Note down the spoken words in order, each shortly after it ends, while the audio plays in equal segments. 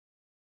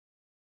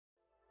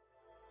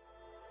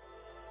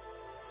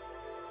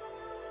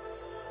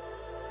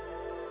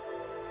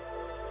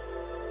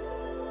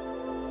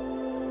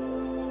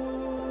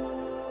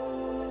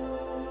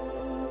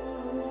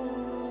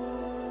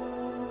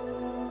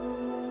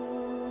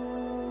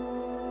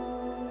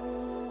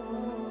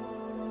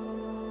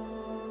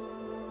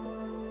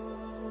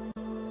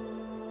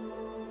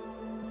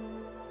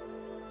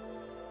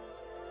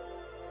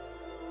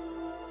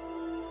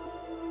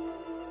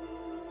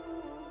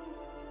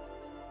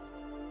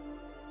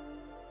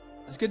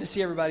It's good to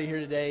see everybody here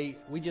today.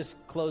 We just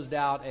closed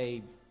out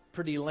a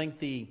pretty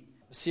lengthy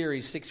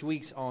series, 6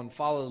 weeks on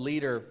Follow the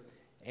Leader,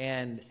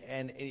 and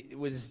it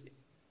was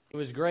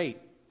great.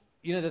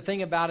 You know, the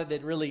thing about it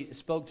that really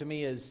spoke to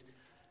me is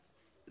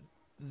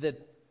the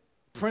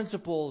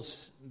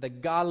principles, the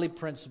godly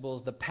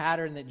principles, the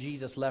pattern that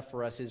Jesus left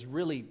for us is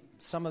really,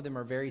 some of them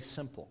are very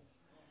simple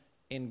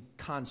in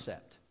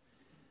concept,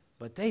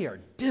 but they are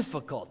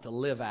difficult to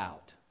live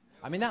out.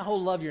 I mean, that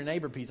whole love your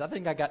neighbor piece, I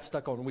think I got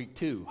stuck on week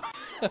 2.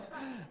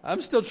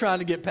 I'm still trying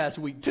to get past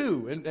week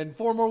 2, and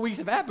 4 more weeks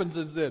have happened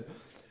since then.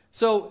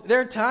 So there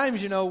are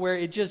times, you know, where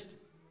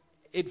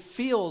it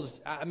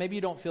feels, maybe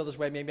you don't feel this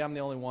way, maybe I'm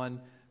the only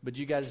one, but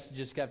you guys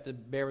just have to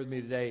bear with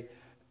me today.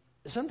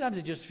 Sometimes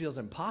it just feels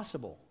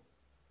impossible.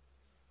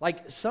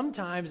 Like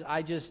sometimes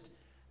I just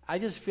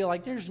feel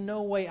like there's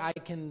no way I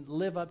can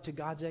live up to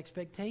God's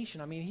expectation.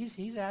 I mean,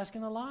 he's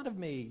asking a lot of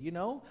me, you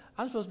know.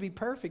 I'm supposed to be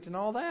perfect and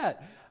all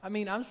that. I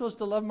mean, I'm supposed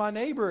to love my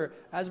neighbor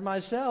as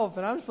myself,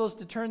 and I'm supposed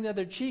to turn the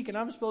other cheek, and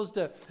I'm supposed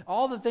to,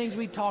 all the things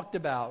we talked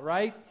about,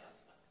 right?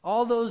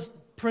 All those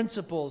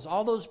principles,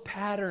 all those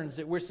patterns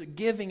that we're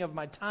giving of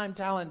my time,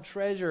 talent,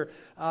 treasure,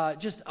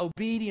 just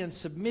obedience,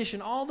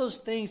 submission, all those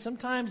things.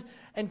 Sometimes,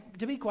 and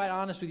to be quite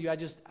honest with you,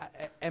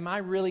 am I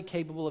really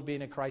capable of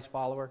being a Christ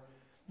follower?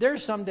 There are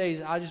some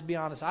days, I'll just be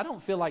honest, I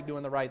don't feel like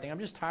doing the right thing. I'm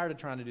just tired of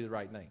trying to do the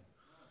right thing.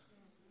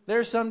 There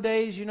are some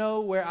days, you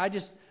know, where I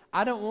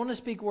don't want to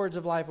speak words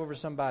of life over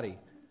somebody.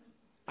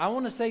 I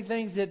want to say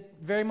things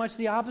that very much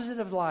the opposite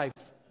of life.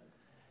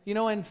 You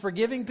know, and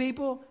forgiving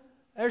people,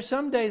 there's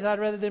some days I'd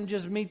rather them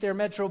just meet their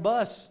metro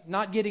bus,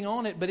 not getting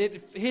on it, but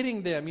it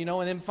hitting them, you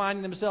know, and then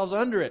finding themselves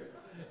under it.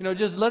 You know,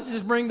 let's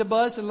just bring the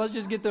bus and let's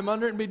just get them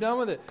under it and be done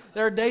with it.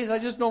 There are days I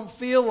just don't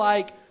feel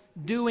like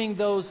doing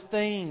those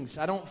things.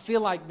 I don't feel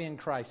like being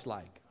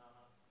Christ-like.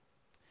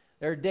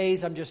 There are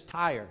days I'm just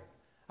tired.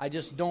 I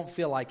just don't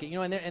feel like it. You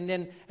know, and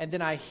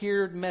then I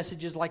hear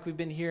messages like we've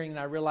been hearing, and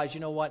I realize,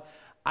 you know what?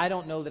 I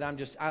don't know that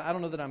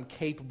I'm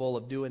capable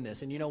of doing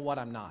this. And you know what?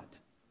 I'm not.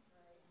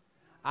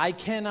 I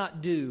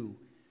cannot do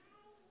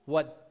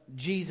what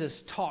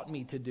Jesus taught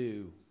me to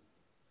do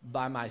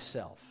by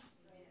myself.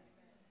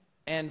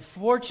 And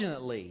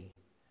fortunately,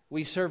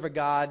 we serve a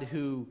God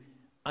who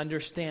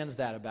understands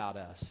that about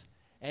us.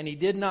 And He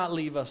did not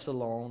leave us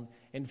alone.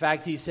 In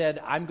fact, He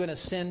said, I'm going to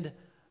send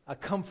a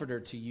comforter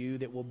to you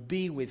that will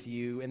be with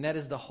you, and that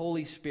is the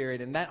Holy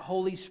Spirit. And that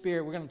Holy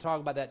Spirit, we're going to talk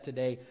about that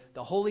today.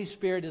 The Holy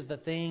Spirit is the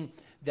thing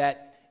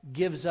that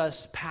gives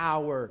us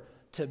power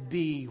to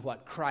be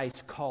what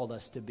Christ called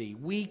us to be.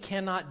 We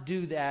cannot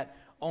do that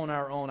on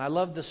our own. I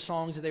love the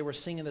songs that they were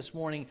singing this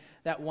morning,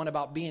 that one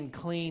about being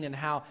clean and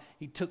how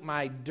He took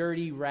my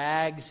dirty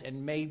rags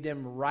and made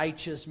them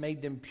righteous,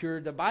 made them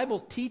pure. The Bible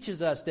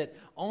teaches us that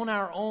on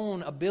our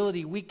own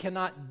ability, we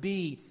cannot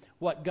be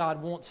what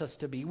God wants us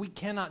to be. We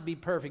cannot be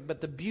perfect,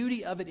 but the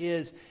beauty of it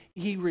is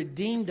He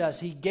redeemed us.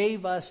 He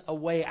gave us a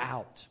way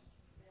out.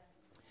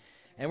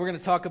 And we're going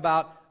to talk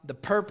about the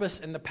purpose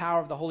and the power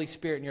of the Holy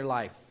Spirit in your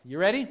life. You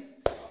ready?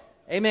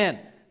 Amen.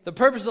 The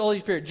purpose of the Holy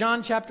Spirit.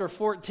 John chapter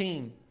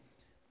 14.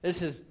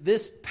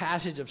 This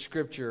passage of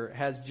Scripture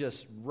has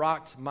just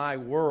rocked my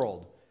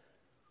world.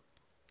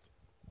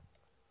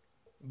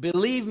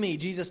 Believe me,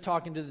 Jesus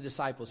talking to the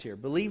disciples here.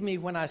 Believe me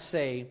when I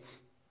say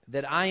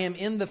that I am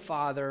in the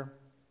Father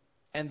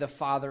and the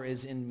Father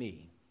is in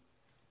me.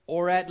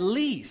 Or at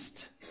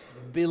least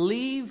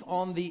believe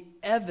on the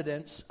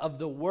evidence of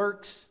the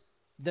works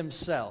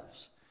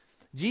themselves.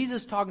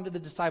 Jesus talking to the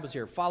disciples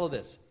here. Follow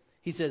this.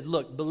 He says,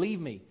 look, believe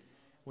me.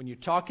 When you're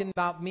talking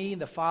about me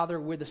and the Father,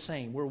 we're the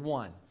same. We're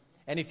one.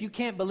 And if you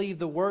can't believe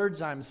the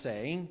words I'm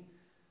saying,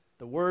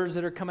 the words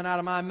that are coming out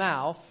of my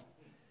mouth,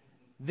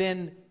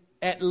 then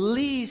at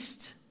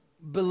least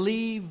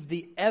believe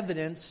the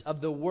evidence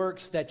of the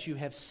works that you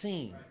have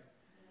seen.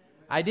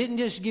 I didn't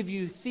just give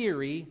you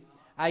theory,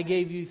 I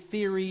gave you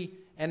theory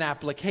and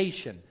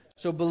application.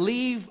 So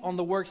believe on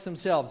the works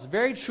themselves.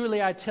 Very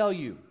truly I tell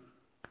you,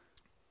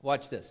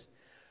 watch this,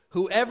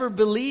 whoever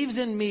believes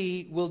in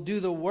me will do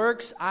the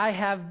works I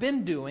have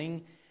been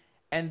doing,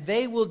 and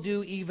they will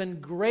do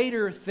even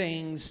greater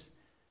things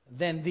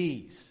than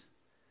these.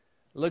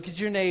 Look at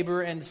your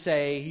neighbor and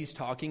say, he's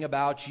talking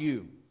about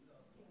you.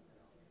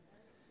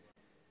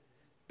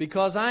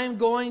 Because I am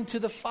going to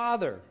the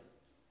Father,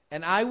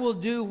 and I will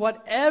do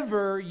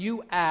whatever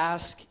you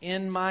ask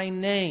in my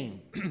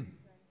name.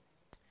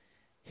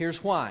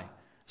 Here's why.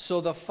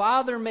 So the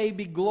Father may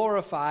be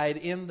glorified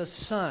in the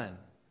Son.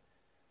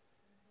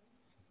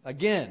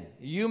 Again,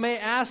 you may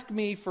ask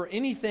me for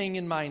anything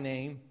in my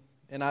name,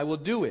 and I will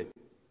do it.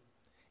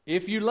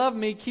 If you love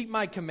me, keep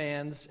my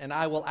commands, and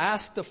I will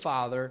ask the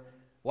Father,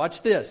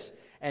 watch this,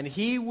 and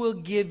He will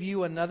give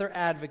you another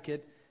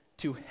advocate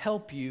to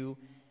help you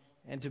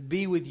and to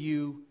be with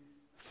you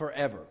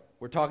forever.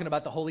 We're talking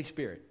about the Holy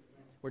Spirit.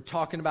 We're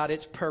talking about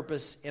its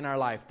purpose in our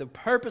life. The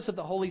purpose of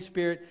the Holy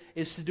Spirit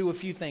is to do a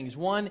few things.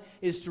 One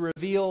is to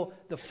reveal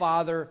the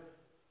Father,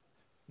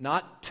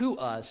 not to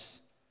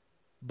us,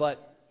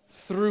 but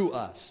through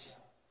us.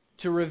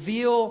 to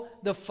reveal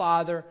the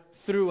Father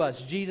through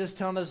us. Jesus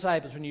telling the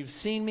disciples, when you've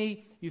seen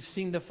me, you've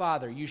seen the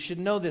Father. You should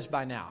know this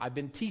by now. I've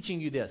been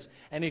teaching you this.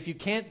 And if you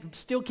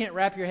still can't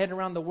wrap your head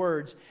around the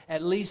words,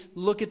 at least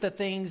look at the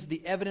things,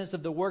 the evidence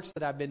of the works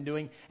that I've been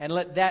doing, and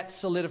let that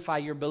solidify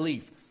your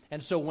belief.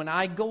 And so when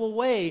I go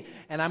away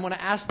and I'm going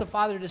to ask the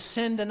Father to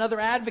send another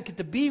advocate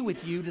to be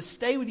with you, to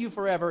stay with you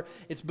forever,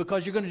 it's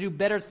because you're going to do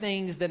better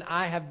things than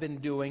I have been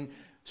doing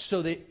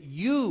so that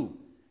you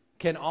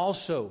can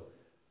also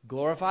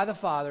glorify the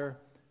Father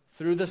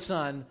through the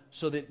Son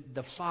so that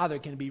the Father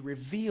can be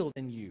revealed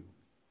in you.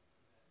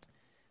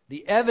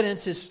 The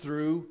evidence is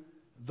through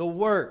the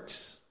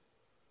works.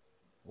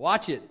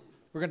 Watch it.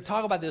 We're going to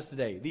talk about this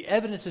today. The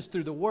evidence is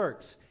through the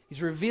works.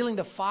 He's revealing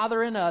the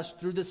Father in us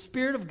through the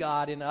Spirit of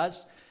God in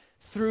us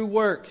through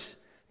works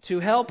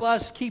to help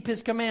us keep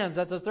His commands.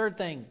 That's the third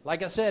thing.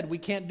 Like I said, we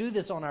can't do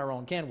this on our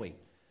own, can we?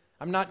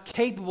 I'm not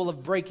capable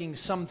of breaking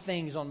some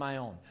things on my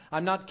own.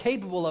 I'm not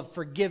capable of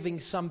forgiving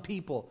some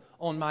people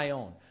on my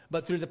own.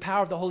 But through the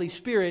power of the Holy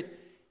Spirit,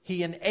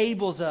 He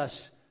enables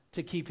us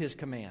to keep His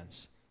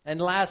commands.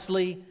 And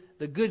lastly,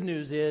 the good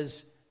news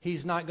is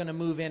He's not going to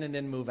move in and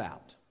then move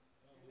out.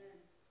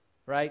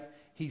 Right?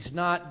 He's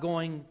not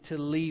going to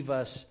leave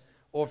us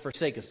or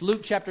forsake us.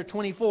 Luke chapter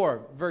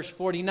 24, verse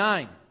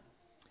 49.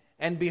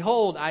 And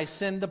behold, I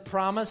send the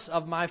promise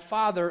of my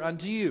Father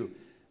unto you.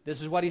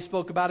 This is what He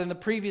spoke about in the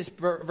previous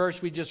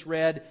verse we just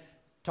read,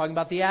 talking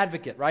about the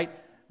advocate, right?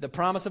 The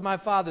promise of my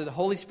Father, the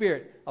Holy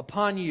Spirit,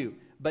 upon you.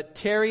 But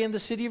tarry in the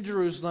city of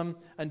Jerusalem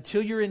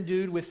until you're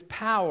endued with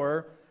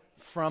power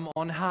from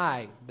on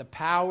high. The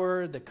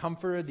power, the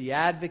comfort, the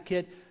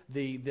advocate,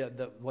 the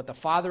what the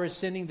Father is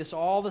sending, this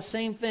all the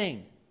same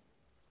thing.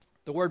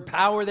 The word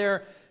power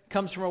there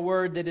comes from a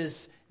word that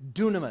is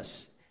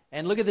dunamis.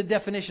 And look at the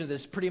definition of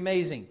this, pretty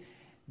amazing.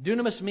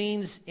 Dunamis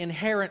means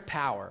inherent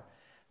power.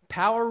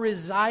 Power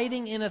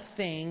residing in a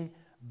thing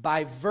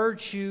by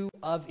virtue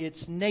of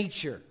its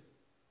nature.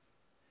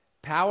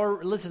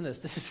 Power, listen to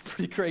this is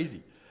pretty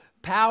crazy.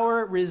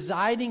 Power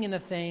residing in a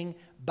thing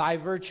by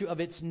virtue of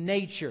its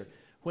nature.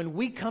 When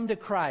we come to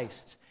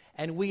Christ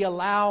and we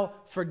allow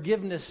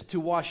forgiveness to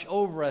wash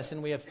over us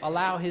and we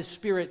allow His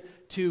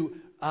Spirit to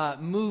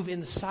move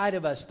inside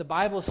of us, the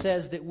Bible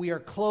says that we are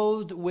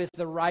clothed with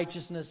the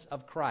righteousness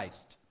of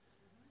Christ.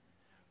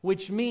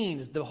 Which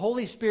means the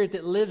Holy Spirit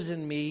that lives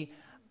in me,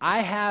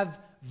 I have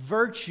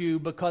virtue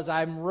because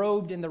I'm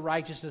robed in the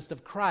righteousness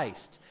of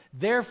Christ.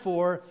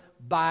 Therefore,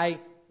 by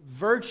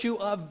virtue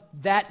of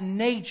that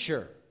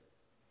nature,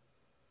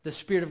 the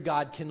Spirit of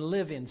God can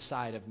live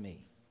inside of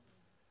me.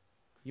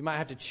 You might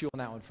have to chew on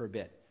that one for a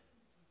bit.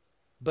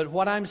 But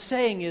what I'm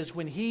saying is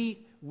when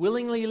He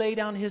willingly laid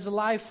down His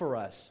life for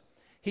us,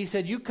 He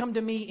said, you come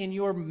to me in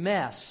your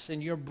mess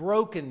and your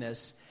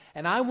brokenness,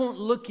 and I won't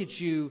look at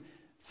you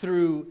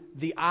through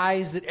the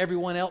eyes that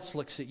everyone else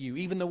looks at you,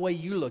 even the way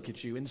you look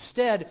at you.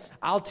 Instead,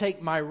 I'll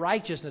take my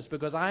righteousness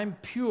because I'm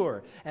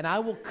pure, and I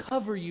will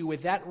cover you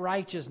with that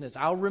righteousness.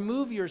 I'll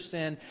remove your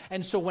sin.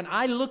 And so when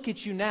I look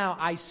at you now,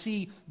 I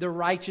see the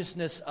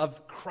righteousness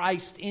of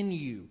Christ in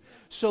you.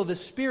 So the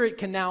Spirit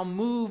can now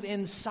move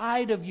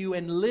inside of you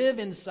and live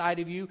inside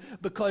of you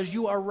because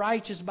you are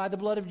righteous by the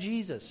blood of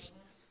Jesus.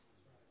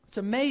 It's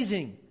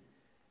amazing.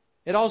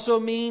 It also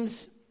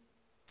means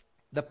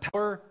the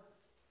power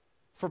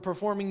for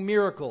performing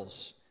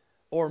miracles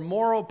or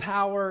moral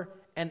power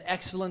and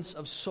excellence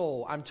of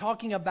soul. I'm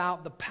talking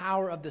about the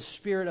power of the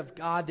Spirit of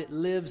God that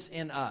lives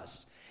in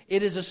us.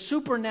 It is a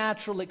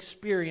supernatural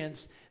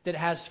experience that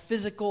has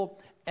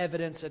physical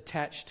evidence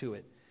attached to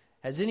it.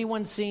 Has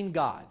anyone seen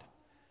God?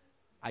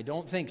 I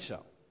don't think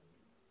so.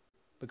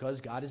 Because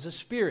God is a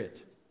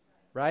spirit,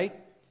 right?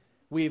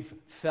 We've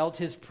felt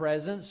His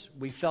presence.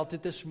 We felt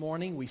it this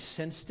morning. We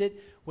sensed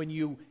it when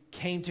you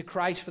came to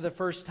Christ for the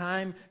first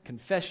time,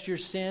 confessed your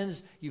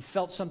sins. You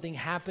felt something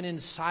happen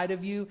inside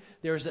of you.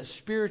 There's a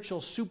spiritual,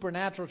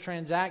 supernatural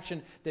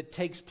transaction that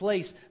takes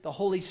place. The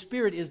Holy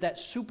Spirit is that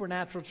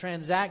supernatural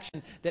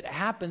transaction that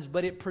happens,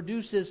 but it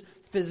produces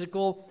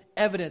physical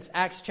evidence.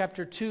 Acts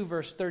chapter 2,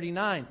 verse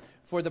 39.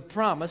 For the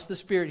promise, the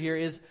Spirit here,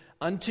 is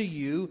unto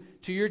you,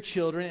 to your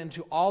children, and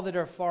to all that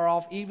are far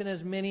off, even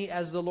as many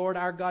as the Lord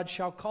our God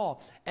shall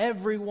call.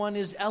 Everyone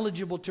is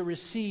eligible to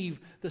receive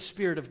the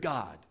Spirit of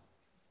God.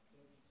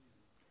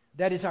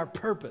 That is our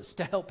purpose,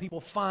 to help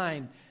people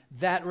find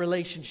that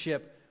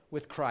relationship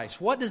with Christ.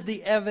 What does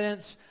the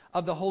evidence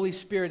of the Holy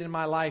Spirit in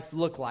my life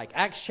look like?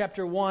 Acts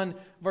chapter 1,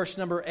 verse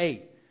number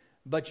 8.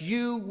 But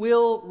you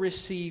will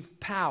receive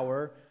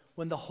power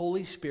when the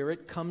Holy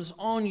Spirit comes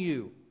on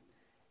you.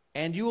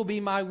 And you will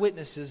be my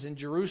witnesses in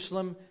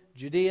Jerusalem,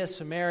 Judea,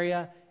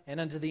 Samaria, and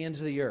unto the ends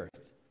of the earth.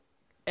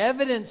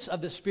 Evidence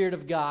of the Spirit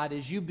of God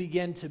is you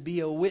begin to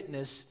be a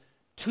witness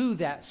to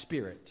that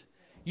Spirit.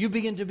 You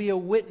begin to be a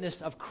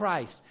witness of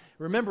Christ.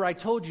 Remember, I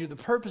told you the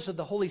purpose of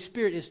the Holy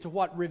Spirit is to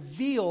what?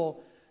 Reveal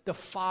the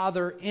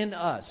Father in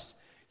us.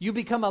 You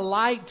become a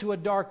light to a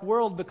dark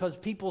world because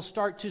people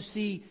start to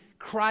see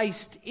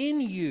Christ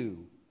in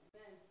you.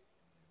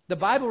 The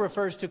Bible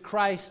refers to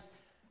Christ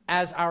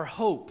as our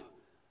hope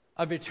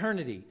of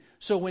eternity.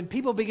 So when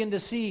people begin to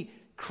see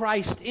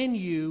Christ in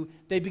you,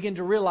 they begin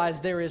to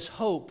realize there is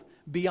hope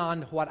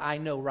beyond what I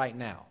know right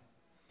now.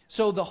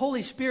 So the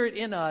Holy Spirit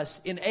in us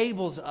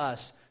enables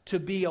us to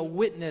be a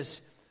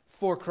witness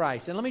for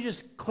Christ. And let me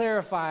just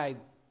clarify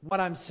what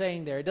I'm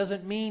saying there. It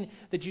doesn't mean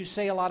that you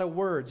say a lot of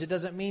words. It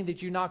doesn't mean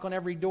that you knock on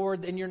every door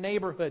in your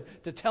neighborhood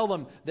to tell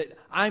them that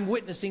I'm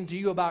witnessing to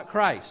you about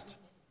Christ.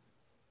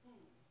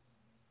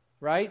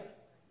 Right?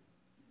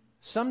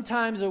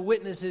 Sometimes a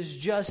witness is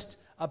just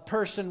a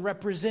person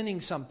representing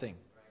something.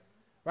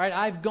 Right?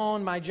 I've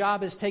gone, my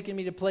job has taken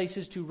me to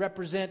places to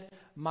represent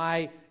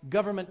my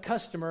government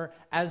customer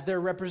as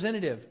their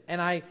representative.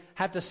 And I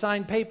have to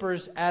sign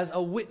papers as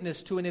a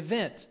witness to an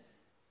event.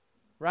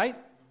 Right?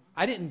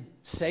 I didn't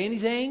say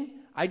anything.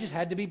 I just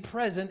had to be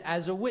present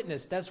as a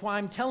witness. That's why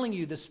I'm telling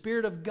you, the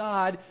Spirit of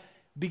God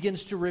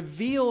begins to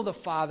reveal the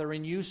Father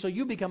in you, so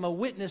you become a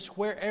witness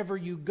wherever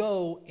you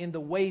go in the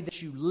way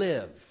that you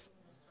live.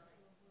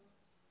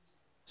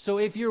 So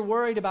if you're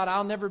worried about,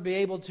 I'll never be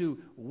able to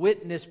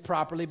witness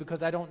properly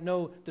because I don't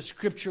know the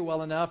Scripture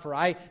well enough, or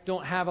I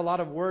don't have a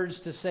lot of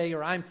words to say,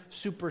 or I'm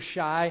super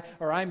shy,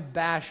 or I'm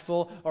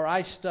bashful, or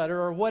I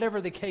stutter, or whatever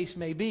the case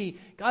may be,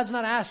 God's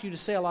not asking you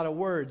to say a lot of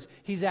words.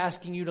 He's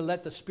asking you to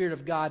let the Spirit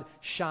of God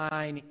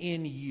shine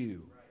in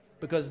you,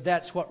 because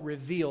that's what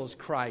reveals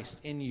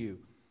Christ in you.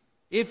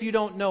 If you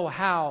don't know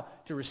how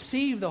to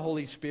receive the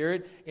Holy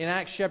Spirit, in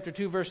Acts chapter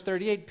 2, verse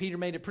 38, Peter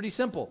made it pretty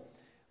simple.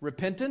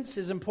 Repentance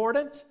is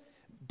important.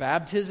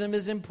 Baptism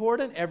is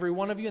important, every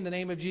one of you, in the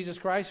name of Jesus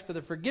Christ for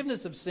the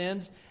forgiveness of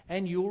sins,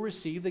 and you will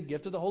receive the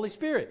gift of the Holy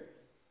Spirit.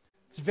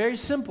 It's very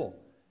simple.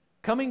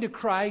 Coming to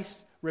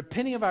Christ,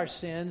 repenting of our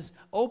sins,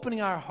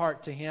 opening our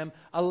heart to Him,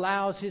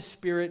 allows His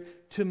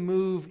Spirit to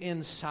move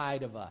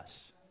inside of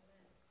us.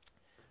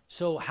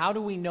 So how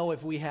do we know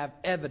if we have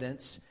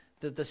evidence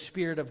that the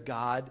Spirit of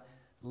God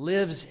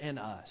lives in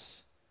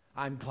us?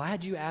 I'm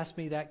glad you asked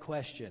me that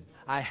question.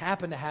 I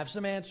happen to have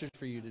some answers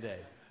for you today.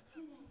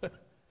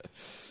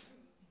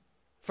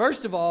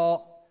 First of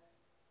all,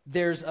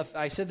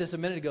 I said this a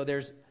minute ago,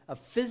 there's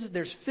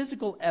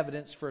physical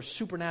evidence for a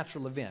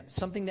supernatural event,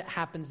 something that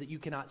happens that you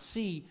cannot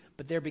see,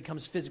 but there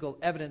becomes physical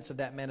evidence of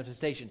that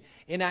manifestation.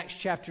 In Acts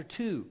chapter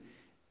 2,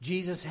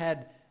 Jesus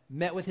had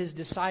met with His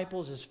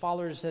disciples. His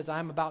followers says,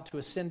 I'm about to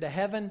ascend to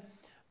heaven,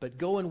 but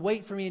go and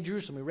wait for me in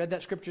Jerusalem. We read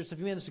that scripture just a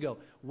few minutes ago.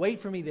 Wait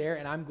for me there,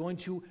 and I'm going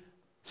to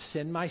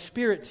send my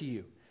Spirit to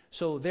you.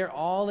 So they're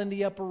all in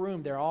the upper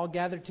room. They're all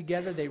gathered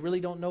together. They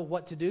really don't know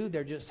what to do.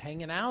 They're just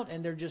hanging out,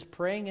 and they're just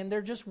praying, and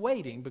they're just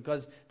waiting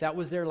because that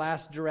was their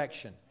last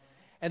direction.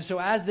 And so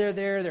as they're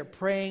there, they're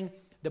praying.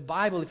 The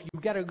Bible, if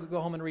you've got to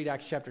go home and read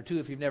Acts chapter 2,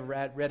 if you've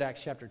never read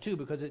Acts chapter 2,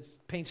 because it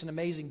paints an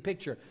amazing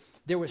picture.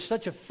 There was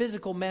such a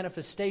physical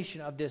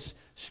manifestation of this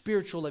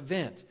spiritual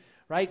event,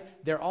 right?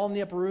 They're all in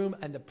the upper room,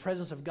 and the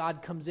presence of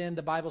God comes in.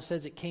 The Bible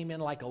says it came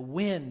in like a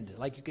wind,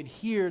 like you could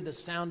hear the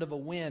sound of a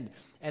wind.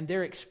 And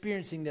they're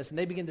experiencing this, and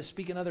they begin to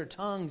speak in other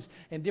tongues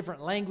and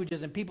different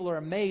languages, and people are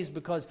amazed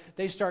because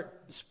they start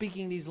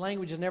speaking these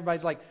languages, and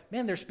everybody's like,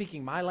 man, they're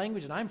speaking my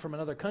language, and I'm from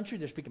another country.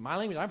 They're speaking my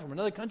language, and I'm from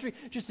another country.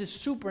 Just this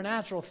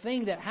supernatural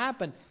thing that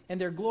happened, and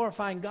they're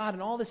glorifying God,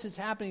 and all this is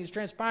happening, is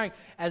transpiring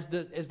as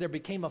there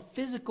became a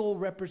physical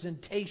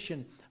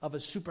representation of a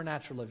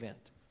supernatural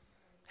event.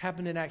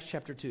 Happened in Acts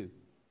chapter 2.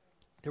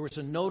 There was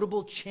a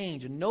notable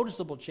change, a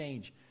noticeable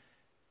change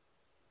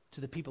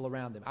to the people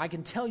around them. I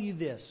can tell you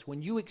this,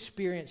 when you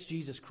experience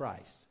Jesus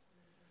Christ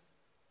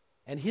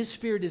and His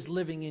Spirit is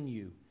living in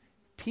you,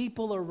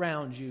 people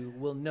around you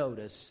will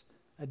notice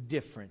a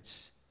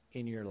difference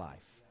in your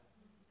life.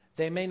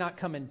 They may not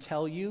come and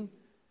tell you,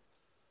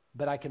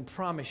 but I can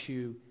promise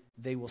you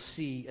they will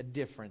see a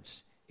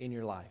difference in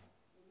your life.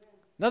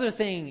 Another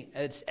thing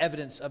that's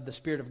evidence of the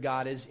Spirit of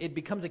God is it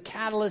becomes a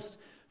catalyst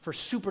for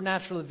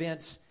supernatural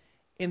events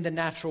in the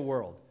natural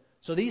world.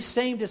 So these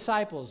same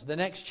disciples, the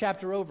next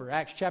chapter over,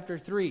 Acts chapter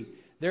 3,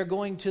 they're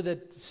going to the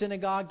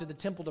synagogue, to the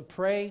temple to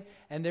pray,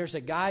 and there's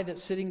a guy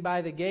that's sitting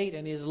by the gate,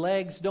 and his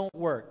legs don't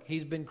work.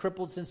 He's been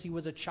crippled since he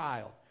was a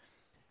child,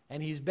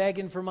 and he's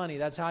begging for money.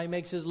 That's how he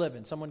makes his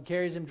living. Someone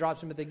carries him,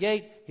 drops him at the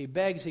gate, he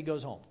begs, he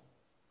goes home.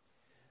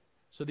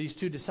 So these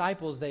two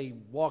disciples, they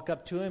walk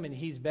up to him, and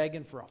he's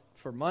begging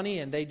for money,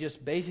 and they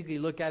just basically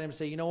look at him and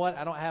say, you know what,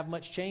 I don't have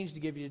much change to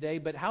give you today,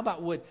 but how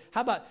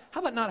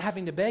about not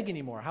having to beg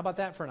anymore? How about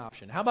that for an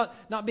option? How about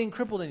not being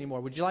crippled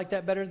anymore? Would you like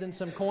that better than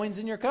some coins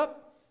in your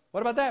cup? What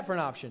about that for an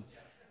option?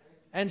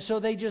 And so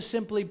they just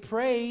simply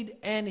prayed,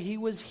 and he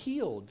was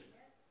healed.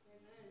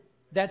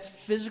 That's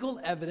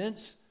physical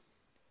evidence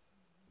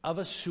of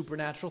a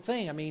supernatural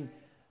thing. I mean,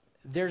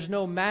 there's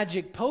no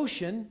magic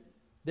potion.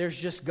 There's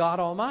just God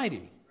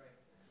Almighty.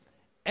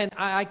 And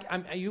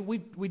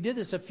we did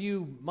this a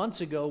few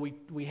months ago.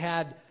 We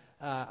had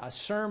a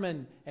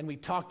sermon, and we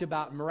talked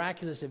about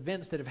miraculous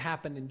events that have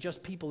happened in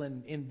just people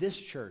in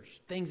this church.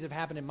 Things that have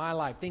happened in my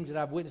life, things that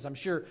I've witnessed. I'm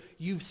sure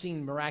you've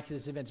seen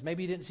miraculous events.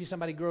 Maybe you didn't see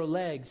somebody grow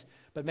legs,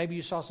 but maybe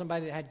you saw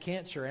somebody that had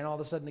cancer, and all of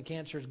a sudden the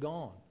cancer is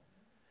gone.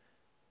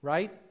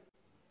 Right?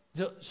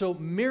 So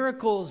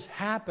miracles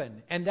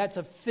happen, and that's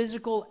a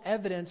physical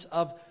evidence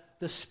of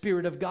the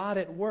Spirit of God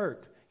at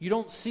work. You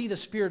don't see the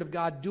Spirit of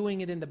God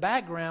doing it in the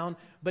background,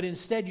 but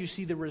instead you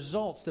see the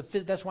results.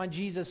 That's why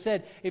Jesus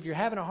said, if you're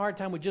having a hard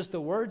time with just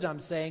the words I'm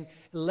saying,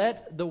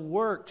 let the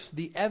works,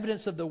 the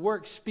evidence of the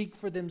works, speak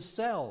for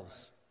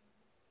themselves.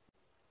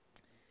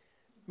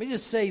 Let me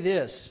just say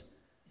this.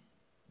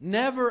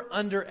 Never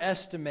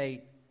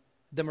underestimate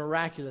the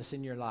miraculous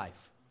in your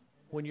life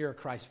when you're a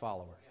Christ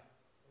follower.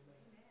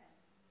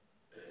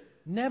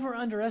 Never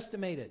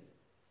underestimate it.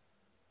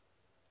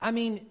 I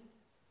mean,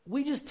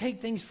 we just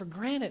take things for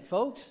granted,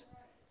 folks.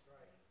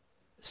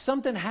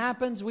 Something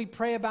happens, we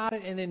pray about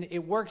it, and then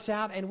it works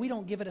out, and we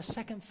don't give it a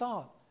second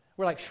thought.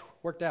 We're like,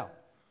 worked out.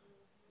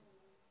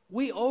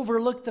 We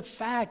overlook the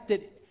fact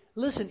that,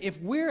 listen,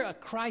 if we're a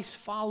Christ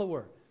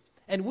follower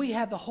and we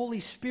have the Holy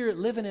Spirit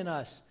living in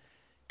us,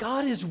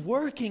 God is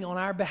working on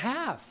our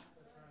behalf.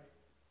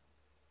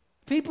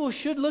 People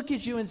should look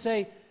at you and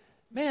say,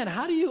 man,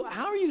 how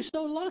are you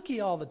so lucky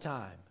all the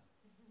time?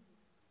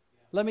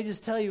 Let me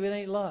just tell you, it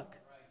ain't luck.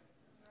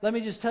 Let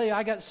me just tell you,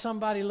 I got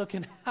somebody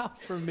looking out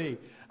for me.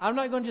 I'm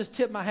not going to just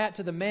tip my hat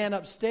to the man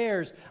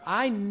upstairs.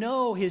 I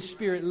know His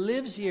Spirit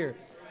lives here.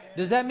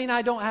 Does that mean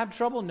I don't have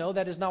trouble? No,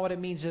 that is not what it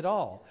means at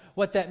all.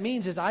 What that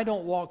means is I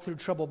don't walk through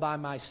trouble by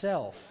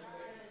myself.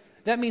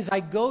 That means I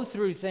go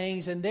through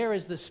things and there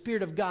is the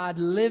Spirit of God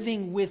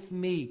living with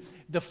me.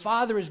 The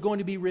Father is going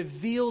to be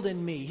revealed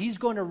in me. He's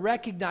going to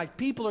recognize.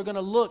 People are going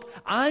to look.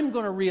 I'm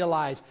going to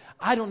realize,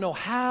 I don't know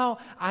how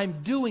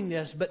I'm doing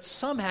this, but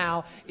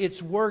somehow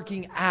it's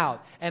working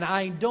out. And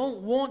I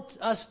don't want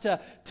us to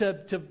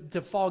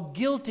fall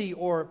guilty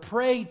or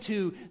prey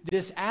to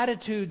this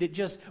attitude that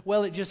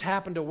it just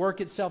happened to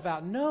work itself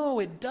out. No,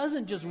 it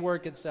doesn't just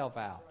work itself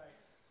out.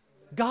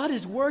 God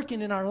is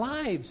working in our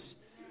lives.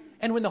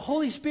 And when the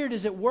Holy Spirit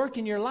is at work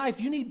in your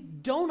life,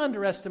 don't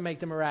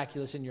underestimate the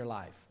miraculous in your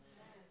life.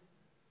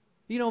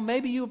 You know,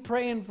 maybe you're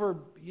praying for,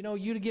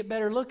 you to get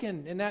better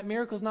looking, and that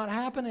miracle's not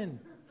happening.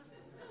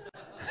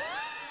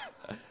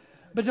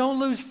 But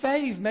don't lose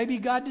faith. Maybe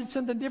God did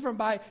something different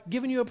by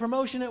giving you a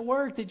promotion at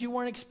work that you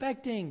weren't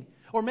expecting.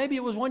 Or maybe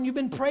it was one you've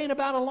been praying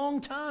about a long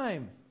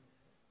time.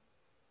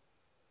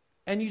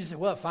 And you just say,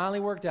 well, it finally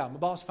worked out. My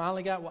boss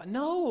finally got what?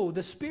 No,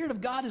 the Spirit of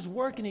God is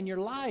working in your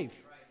life.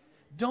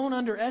 Don't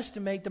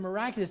underestimate the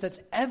miraculous.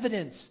 That's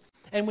evidence.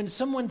 And when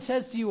someone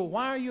says to you, well,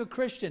 why are you a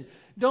Christian?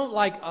 Don't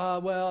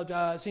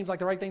it seems like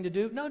the right thing to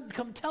do. No,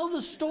 come tell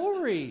the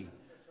story.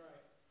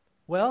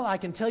 Well, I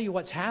can tell you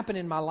what's happened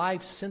in my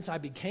life since I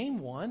became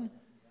one.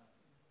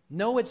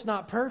 No, it's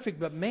not perfect,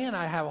 but man,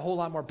 I have a whole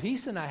lot more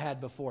peace than I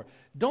had before.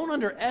 Don't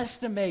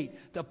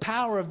underestimate the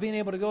power of being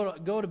able to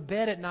go to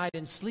bed at night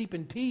and sleep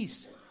in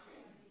peace.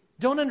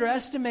 Don't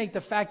underestimate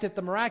the fact that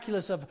the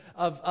miraculous of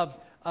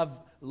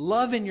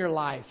love in your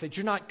life, that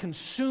you're not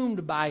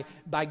consumed by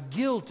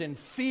guilt and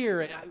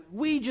fear.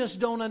 We just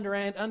don't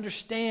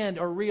understand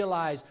or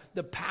realize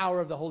the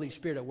power of the Holy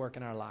Spirit at work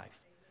in our life.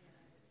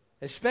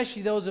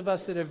 Especially those of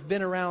us that have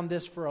been around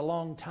this for a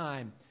long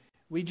time.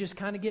 We just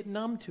kind of get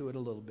numb to it a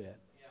little bit.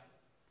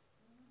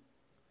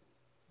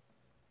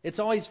 It's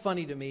always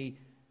funny to me,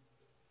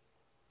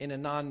 in a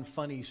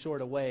non-funny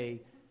sort of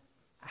way,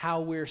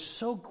 how we're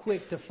so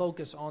quick to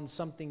focus on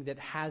something that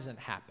hasn't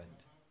happened.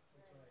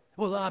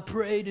 Well, I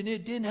prayed and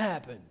it didn't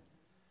happen.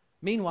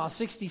 Meanwhile,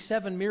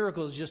 67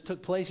 miracles just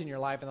took place in your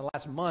life in the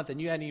last month,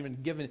 and you haven't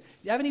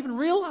even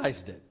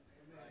realized it.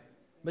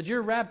 But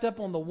you're wrapped up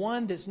on the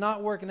one that's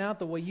not working out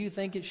the way you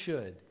think it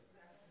should.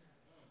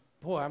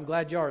 Boy, I'm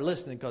glad you are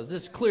listening, because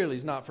this clearly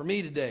is not for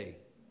me today.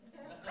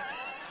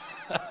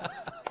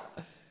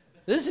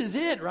 This is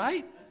it,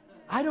 right?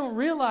 I don't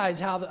realize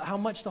how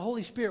much the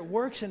Holy Spirit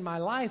works in my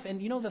life. And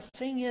the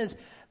thing is,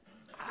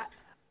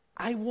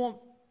 I want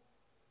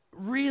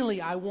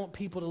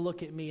people to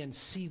look at me and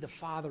see the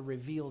Father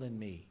revealed in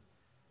me.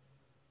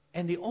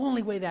 And the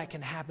only way that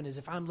can happen is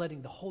if I'm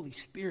letting the Holy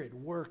Spirit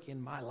work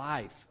in my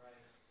life.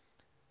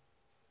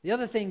 The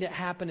other thing that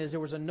happened is there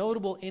was a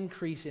notable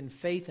increase in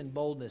faith and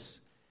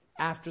boldness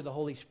after the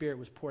Holy Spirit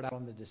was poured out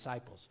on the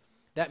disciples.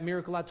 That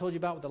miracle I told you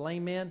about with the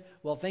lame man,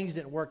 well, things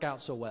didn't work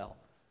out so well.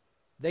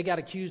 They got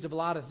accused of a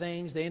lot of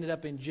things. They ended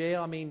up in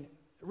jail. I mean,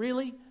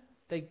 really?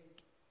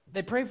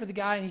 They pray for the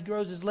guy and he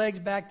grows his legs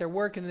back. They're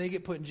working and they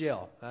get put in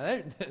jail.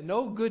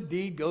 No good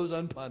deed goes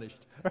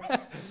unpunished. Right?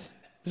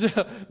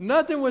 So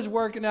nothing was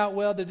working out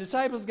well. The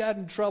disciples got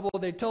in trouble.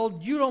 They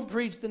told, you don't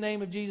preach the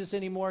name of Jesus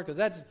anymore because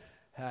that's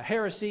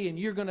heresy, and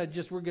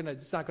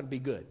it's not going to be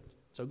good.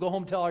 So go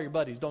home and tell all your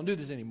buddies, don't do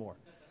this anymore.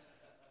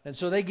 And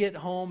so they get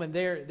home and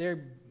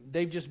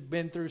they've just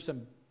been through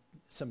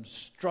some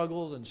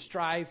struggles and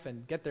strife,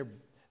 and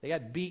they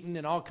got beaten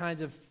and all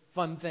kinds of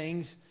fun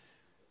things.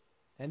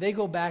 And they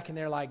go back and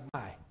they're like,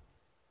 why?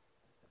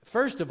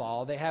 First of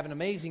all, they have an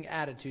amazing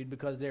attitude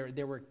because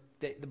the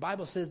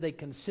Bible says they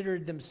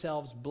considered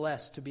themselves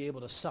blessed to be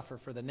able to suffer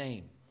for the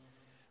name.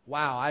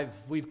 Wow,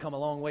 we've come a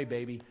long way,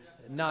 baby.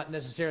 Not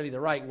necessarily the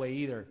right way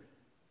either.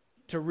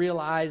 To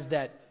realize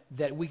that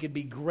we could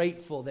be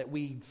grateful that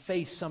we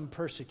face some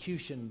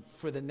persecution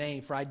for the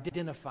name, for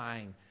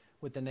identifying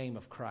with the name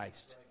of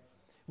Christ.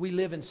 we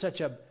live in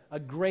such a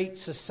great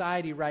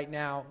society right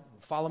now,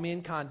 follow me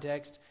in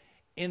context,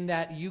 in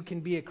that you can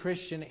be a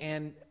Christian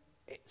and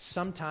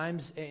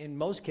sometimes, in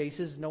most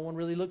cases, no one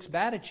really looks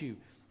bad at you.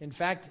 In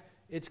fact,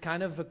 it's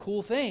kind of a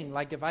cool thing.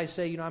 Like if I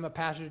say, I'm a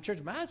pastor at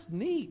church, man, that's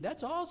neat,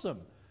 that's awesome.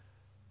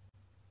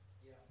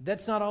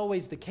 That's not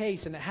always the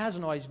case, and it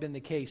hasn't always been the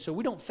case. So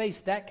we don't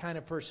face that kind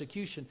of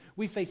persecution.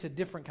 We face a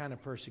different kind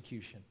of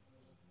persecution.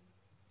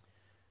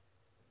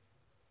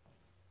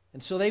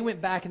 And so they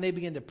went back and they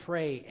began to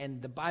pray,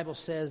 and the Bible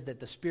says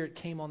that the Spirit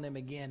came on them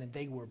again, and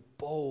they were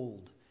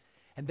bold.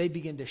 And they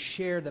began to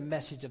share the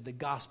message of the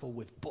gospel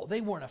with bold.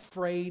 They weren't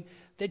afraid.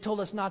 They told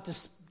us not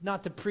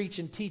to preach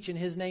and teach in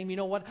His name. You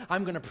know what?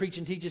 I'm going to preach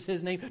and teach in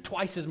His name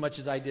twice as much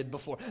as I did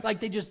before. Like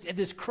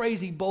this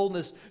crazy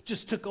boldness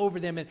just took over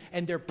them,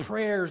 and their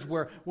prayers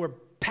were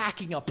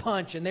packing a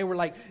punch, and they were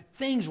like,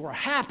 things were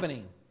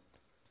happening.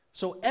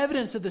 So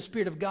evidence of the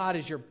Spirit of God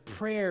is your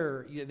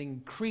prayer, the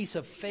increase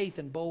of faith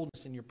and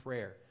boldness in your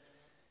prayer.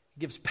 It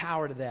gives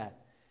power to that.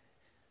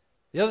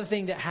 The other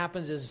thing that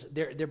happens is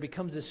there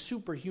becomes this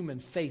superhuman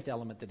faith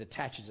element that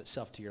attaches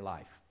itself to your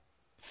life.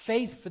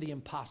 Faith for the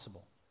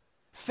impossible.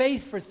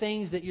 Faith for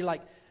things that you're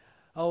like,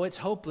 oh, it's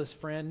hopeless,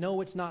 friend. No,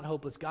 it's not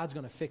hopeless. God's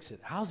going to fix it.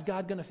 How's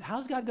God going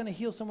to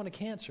heal someone of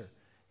cancer?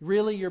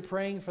 Really, you're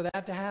praying for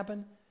that to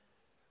happen?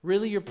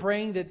 Really, you're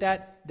praying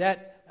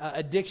that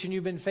addiction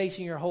you've been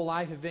facing your whole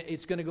life,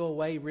 it's going to go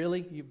away?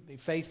 Really?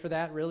 Faith for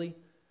that? Really?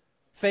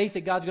 Faith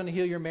that God's going to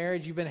heal your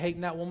marriage. You've been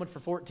hating that woman for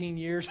 14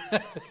 years.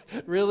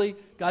 Really?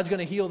 God's going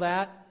to heal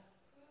that?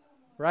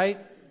 Right?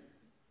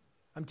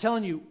 I'm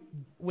telling you,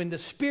 when the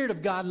Spirit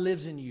of God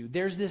lives in you,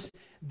 there's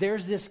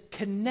this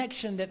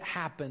connection that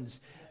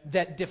happens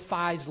that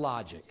defies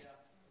logic.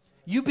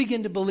 You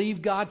begin to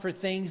believe God for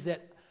things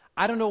that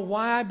I don't know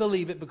why I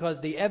believe it,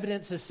 because the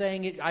evidence is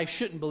saying it. I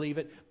shouldn't believe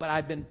it, but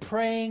I've been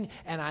praying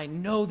and I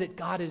know that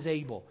God is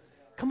able.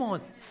 Come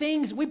on,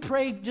 we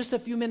prayed just a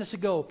few minutes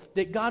ago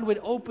that God would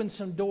open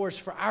some doors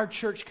for our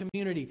church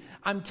community.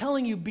 I'm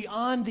telling you,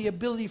 beyond the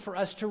ability for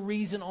us to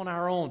reason on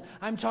our own.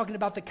 I'm talking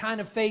about the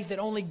kind of faith that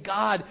only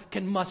God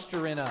can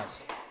muster in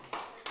us.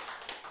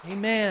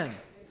 Amen.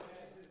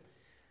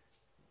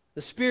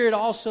 The Spirit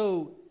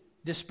also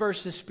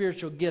disperses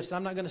spiritual gifts.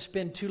 I'm not going to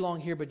spend too long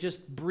here, but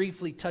just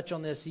briefly touch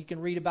on this. You can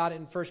read about it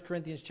in 1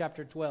 Corinthians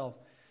chapter 12.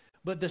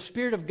 But the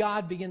Spirit of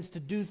God begins to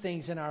do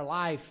things in our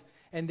life.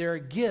 And there are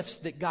gifts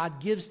that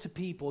God gives to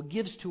people,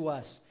 gives to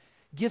us.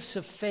 Gifts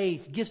of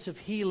faith, gifts of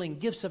healing,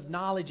 gifts of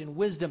knowledge and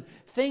wisdom.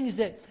 Things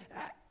that,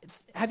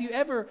 have you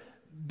ever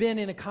been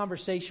in a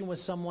conversation with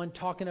someone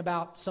talking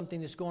about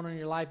something that's going on in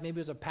your life? Maybe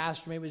it was a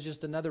pastor, maybe it was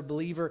just another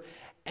believer.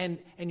 And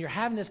you're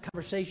having this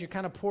conversation, you're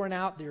kind of pouring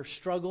out your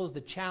struggles, the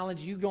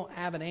challenge, you don't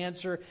have an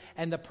answer.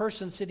 And the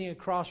person sitting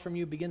across from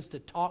you begins to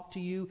talk to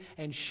you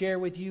and share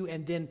with you.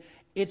 And then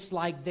it's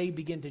like they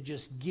begin to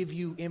just give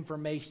you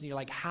information. You're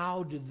like,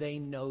 how do they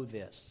know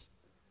this?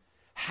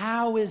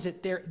 How is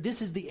it there?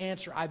 This is the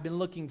answer I've been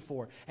looking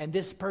for. And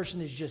this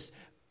person is just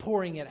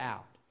pouring it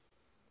out.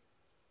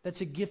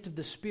 That's a gift of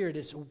the Spirit.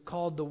 It's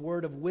called the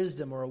word of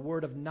wisdom or a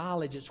word of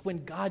knowledge. It's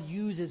when God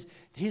uses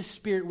His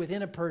Spirit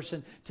within a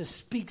person to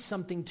speak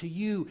something to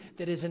you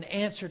that is an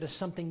answer to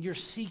something you're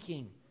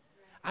seeking.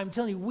 I'm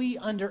telling you, we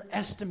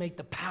underestimate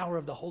the power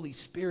of the Holy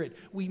Spirit.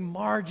 We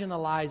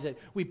marginalize it.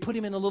 We put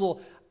Him in a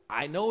little,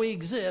 I know He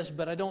exists,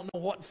 but I don't know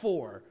what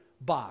for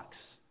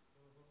box.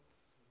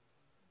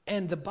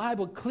 And the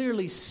Bible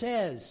clearly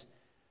says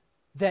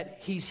that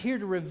He's here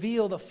to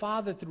reveal the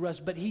Father through us,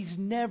 but He's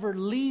never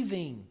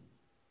leaving.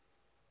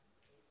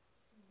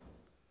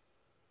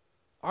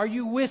 Are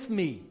you with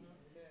me?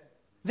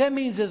 That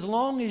means as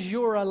long as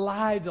you're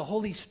alive, the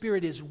Holy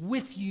Spirit is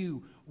with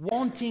you,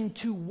 wanting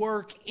to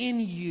work in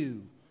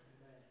you.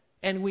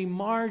 And we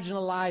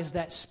marginalize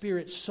that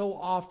Spirit so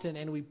often,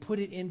 and we put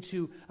it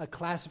into a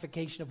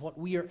classification of what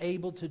we are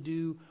able to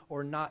do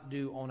or not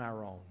do on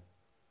our own.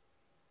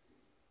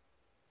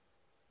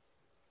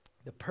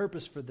 The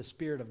purpose for the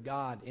Spirit of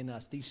God in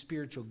us, these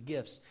spiritual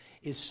gifts,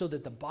 is so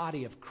that the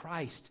body of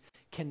Christ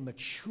can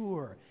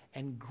mature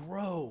and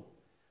grow.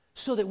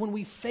 So that when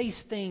we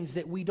face things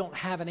that we don't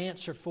have an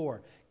answer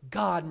for,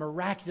 God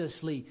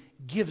miraculously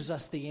gives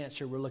us the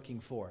answer we're looking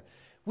for.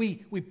 We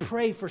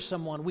pray for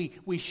someone,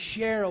 we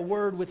share a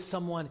word with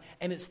someone,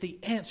 and it's the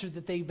answer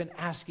that they've been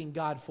asking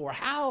God for.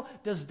 How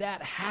does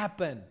that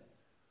happen?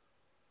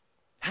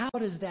 How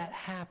does that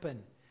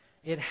happen?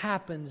 It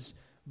happens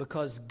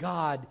because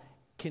God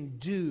can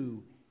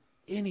do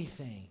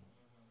anything.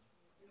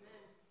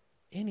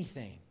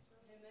 Anything.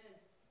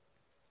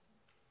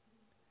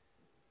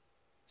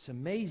 It's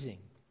amazing.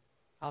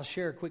 I'll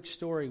share a quick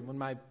story. When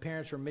my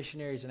parents were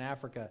missionaries in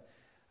Africa,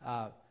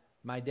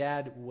 my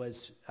dad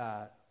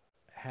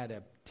had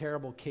a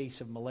terrible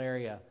case of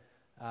malaria.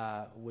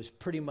 Was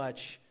pretty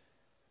much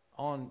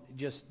on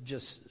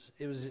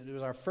it was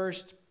our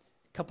first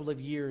couple of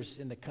years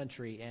in the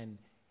country,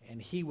 and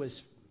he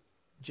was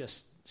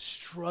just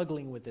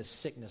struggling with this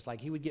sickness. Like,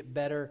 he would get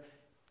better,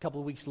 a couple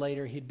of weeks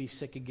later he'd be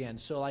sick again.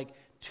 So like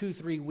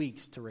 2-3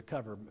 weeks to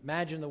recover.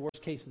 Imagine the worst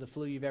worst case of the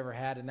flu you've ever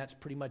had, and that's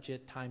pretty much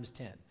it times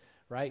 10,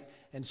 right?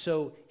 And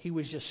so he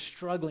was just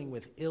struggling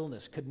with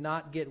illness, could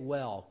not get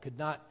well, could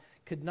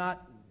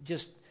not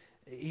just,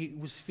 he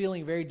was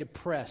feeling very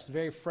depressed,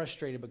 very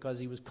frustrated because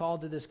he was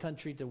called to this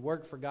country to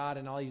work for God,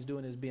 and all he's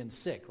doing is being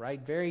sick, right?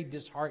 Very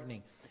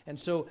disheartening. And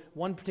so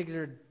one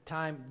particular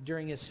time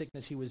during his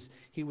sickness, he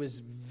was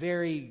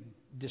very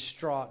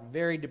distraught,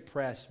 very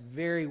depressed,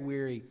 very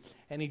weary,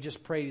 and he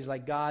just prayed. He's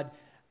like, God,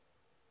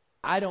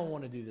 I don't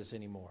want to do this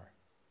anymore.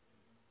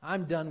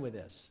 I'm done with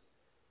this.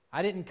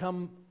 I didn't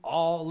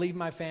leave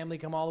my family,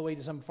 come all the way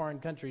to some foreign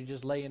country,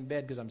 just lay in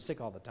bed because I'm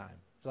sick all the time.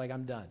 It's like,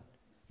 I'm done.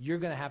 You're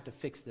going to have to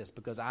fix this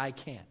because I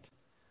can't.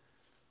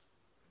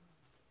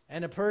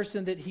 And a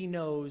person that he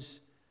knows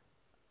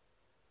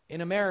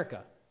in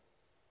America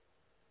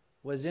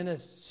was in a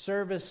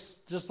service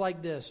just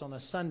like this on a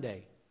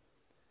Sunday.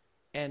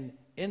 And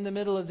in the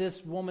middle of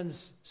this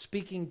woman's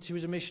speaking, she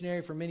was a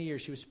missionary for many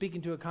years. She was speaking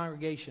to a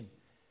congregation.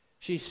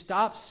 She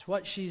stops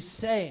what she's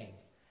saying.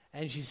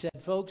 And she said,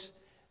 folks,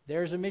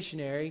 there's a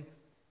missionary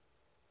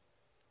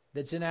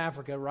that's in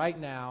Africa right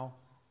now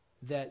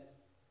that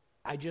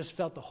I just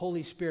felt the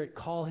Holy Spirit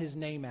call his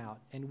name out.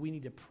 And we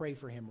need to pray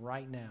for him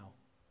right now.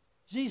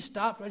 She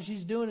stopped what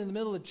she's doing in the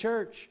middle of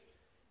church.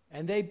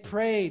 And they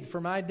prayed for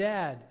my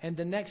dad. And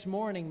the next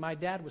morning, my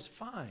dad was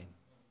fine.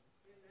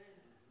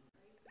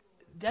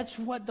 That's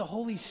what the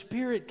Holy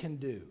Spirit can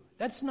do.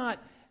 That's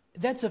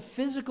a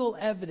physical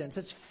evidence.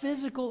 That's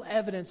physical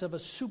evidence of a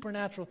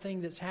supernatural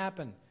thing that's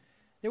happened.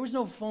 There was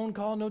no phone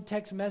call, no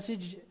text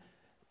message.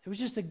 It was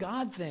just a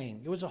God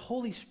thing. It was a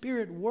Holy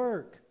Spirit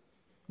work.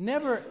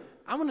 Never,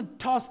 I'm going to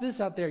toss this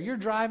out there. You're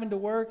driving to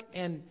work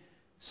and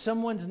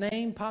someone's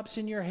name pops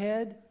in your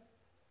head.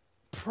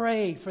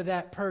 Pray for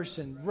that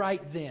person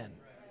right then.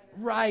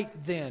 Right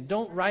then.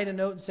 Don't write a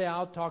note and say,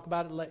 I'll talk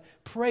about it later.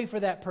 Pray for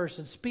that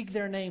person. Speak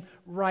their name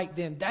right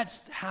then. That's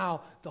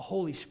how the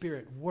Holy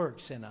Spirit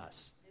works in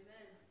us.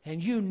 Amen.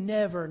 And you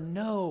never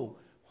know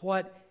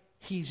what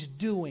he's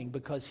doing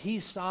because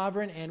he's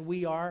sovereign and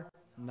we are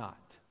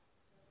not.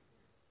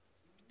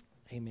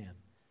 Amen.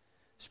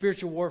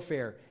 Spiritual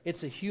warfare.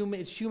 It's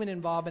human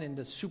involvement in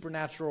the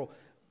supernatural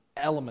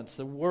elements,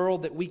 the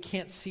world that we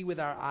can't see with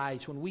our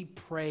eyes. When we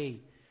pray,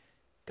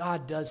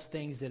 God does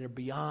things that are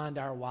beyond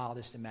our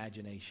wildest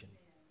imagination.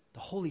 The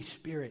Holy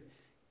Spirit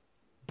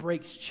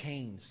breaks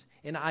chains.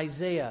 In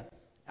Isaiah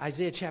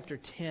chapter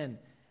 10,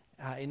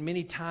 and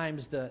many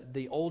times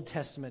the Old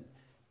Testament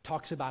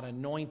talks about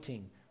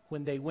anointing.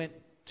 When they went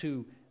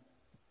to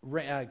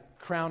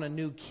crown a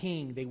new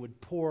king, they would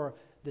pour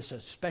this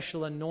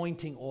special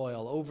anointing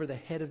oil over the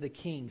head of the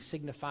king,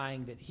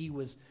 signifying that he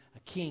was a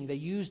king. They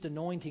used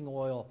anointing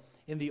oil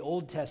in the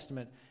Old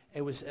Testament.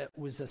 It was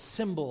a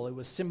symbol. It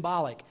was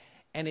symbolic.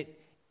 And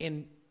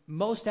in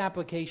most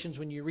applications,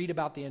 when you read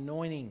about the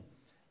anointing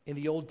in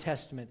the Old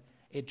Testament,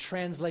 it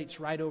translates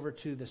right over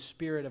to the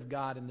Spirit of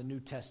God in the New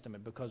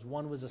Testament because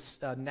one was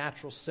a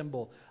natural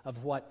symbol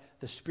of what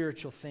the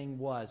spiritual thing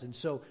was. And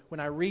so when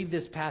I read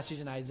this passage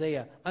in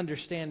Isaiah,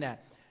 understand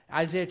that.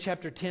 Isaiah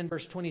chapter 10,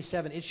 verse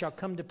 27, it shall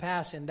come to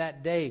pass in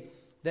that day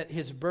that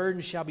his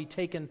burden shall be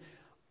taken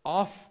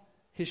off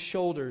his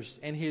shoulders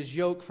and his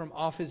yoke from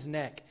off his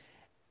neck,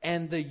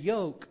 and the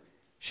yoke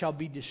shall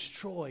be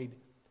destroyed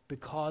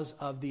because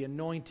of the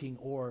anointing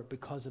or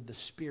because of the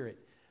Spirit.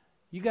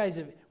 You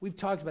guys we've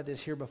talked about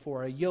this here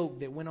before. A yoke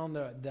that went on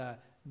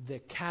the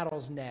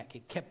cattle's neck.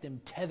 It kept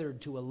them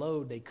tethered to a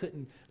load. They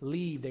couldn't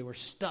leave. They were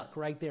stuck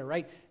right there,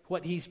 right?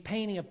 What he's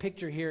painting a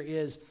picture here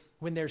is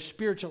when there's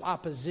spiritual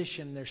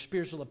opposition, there's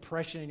spiritual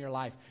oppression in your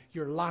life,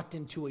 you're locked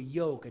into a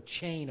yoke, a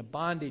chain, a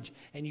bondage,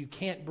 and you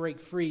can't break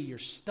free. You're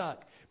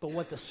stuck. But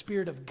what the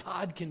Spirit of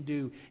God can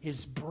do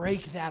is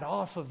break that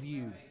off of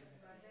you.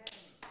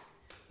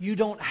 You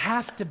don't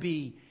have to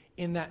be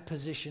in that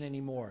position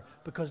anymore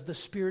because the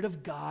Spirit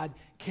of God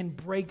can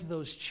break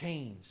those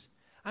chains.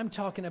 I'm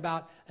talking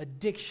about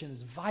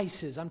addictions,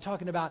 vices. I'm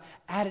talking about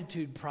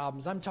attitude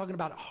problems. I'm talking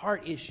about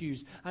heart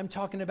issues. I'm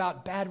talking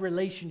about bad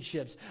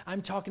relationships.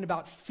 I'm talking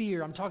about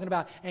fear. I'm talking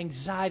about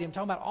anxiety. I'm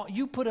talking about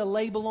you put a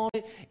label on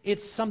it,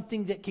 it's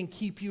something that can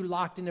keep you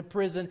locked in a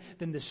prison,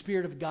 then the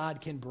Spirit of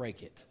God can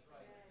break it.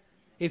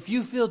 If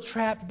you feel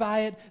trapped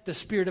by it, the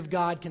Spirit of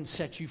God can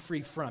set you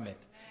free from it.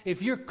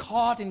 If you're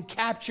caught and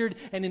captured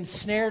and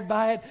ensnared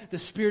by it, the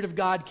Spirit of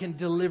God can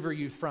deliver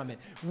you from it.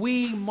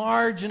 We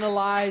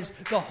marginalize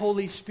the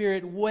Holy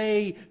Spirit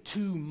way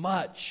too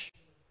much.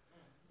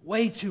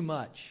 Way too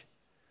much.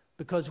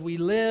 Because we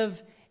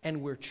live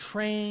and we're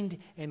trained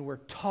and we're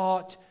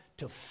taught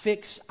to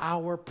fix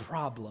our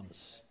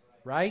problems.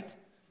 Right?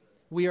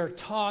 We are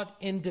taught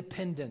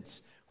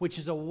independence, which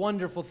is a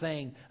wonderful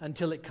thing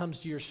until it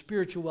comes to your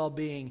spiritual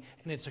well-being,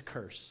 and it's a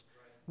curse.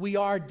 We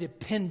are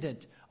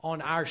dependent on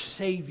our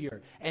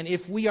Savior. And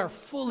if we are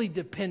fully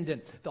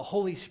dependent, the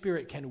Holy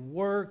Spirit can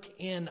work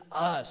in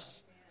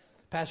us.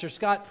 Pastor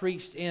Scott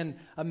preached in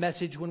a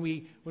message when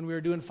we were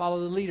doing Follow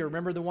the Leader.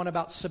 Remember the one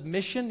about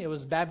submission? It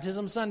was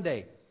Baptism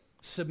Sunday.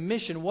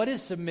 Submission. What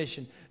is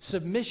submission?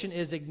 Submission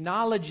is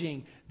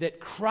acknowledging that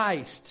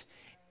Christ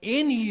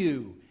in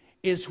you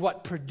is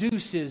what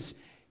produces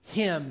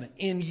Him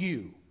in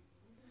you.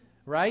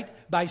 Right?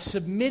 By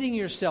submitting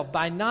yourself,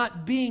 by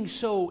not being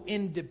so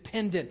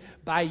independent,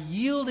 by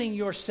yielding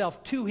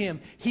yourself to Him,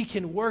 He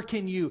can work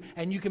in you,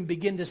 and you can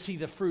begin to see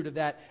the fruit of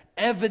that,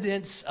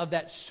 evidence of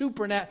that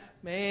supernatural.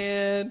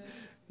 Man,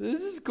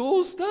 this is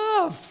cool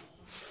stuff.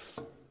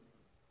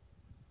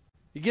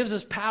 He gives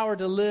us power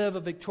to live a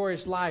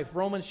victorious life.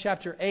 Romans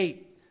chapter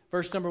 8,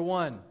 verse number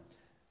 1.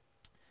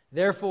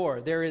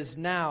 Therefore, there is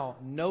now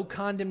no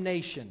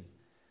condemnation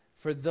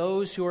for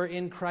those who are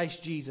in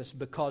Christ Jesus,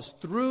 because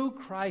through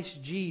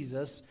Christ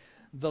Jesus,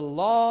 the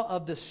law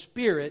of the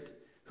Spirit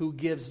who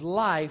gives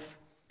life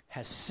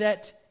has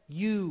set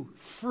you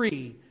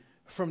free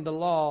from the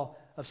law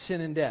of sin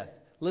and death.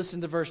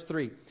 Listen to verse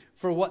 3.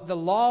 For what the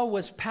law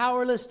was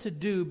powerless to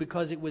do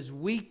because it was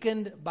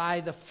weakened by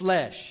the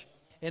flesh.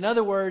 In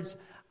other words,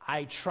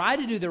 I try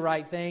to do the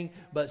right thing,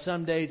 but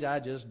some days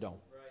I just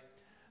don't.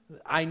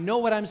 I know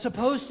what I'm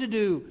supposed to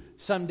do.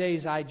 Some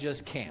days I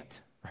just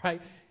can't. Right?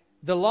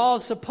 The law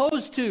is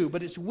supposed to,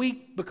 but it's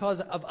weak because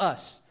of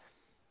us.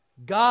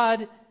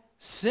 God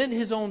sent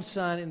His own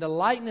Son in the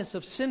likeness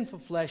of sinful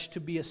flesh to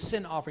be a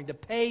sin offering, to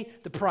pay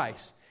the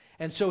price.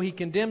 And so He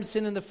condemned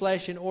sin in the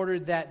flesh in order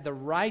that the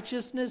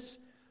righteousness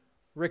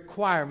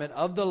requirement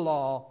of the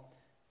law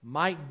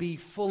might be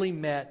fully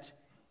met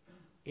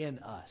in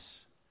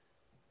us,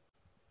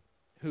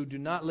 who do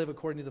not live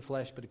according to the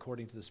flesh, but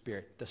according to the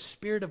Spirit. The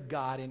Spirit of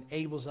God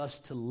enables us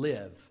to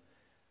live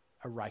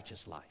a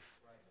righteous life.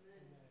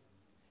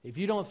 If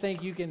you don't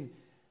think you can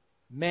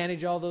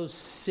manage all those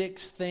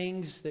 6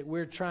 things that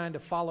we're trying to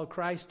follow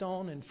Christ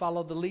on and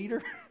follow the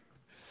leader,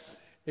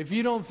 if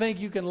you don't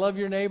think you can love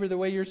your neighbor the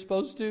way you're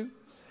supposed to,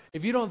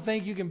 if you don't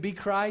think you can be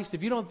Christ,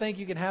 if you don't think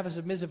you can have a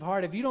submissive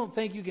heart, if you don't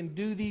think you can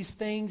do these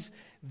things,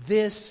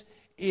 this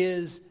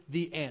is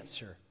the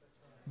answer.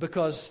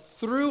 Because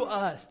through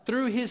us,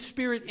 through His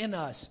Spirit in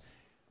us,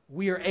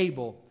 we are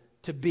able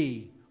to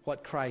be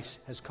what Christ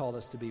has called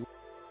us to be.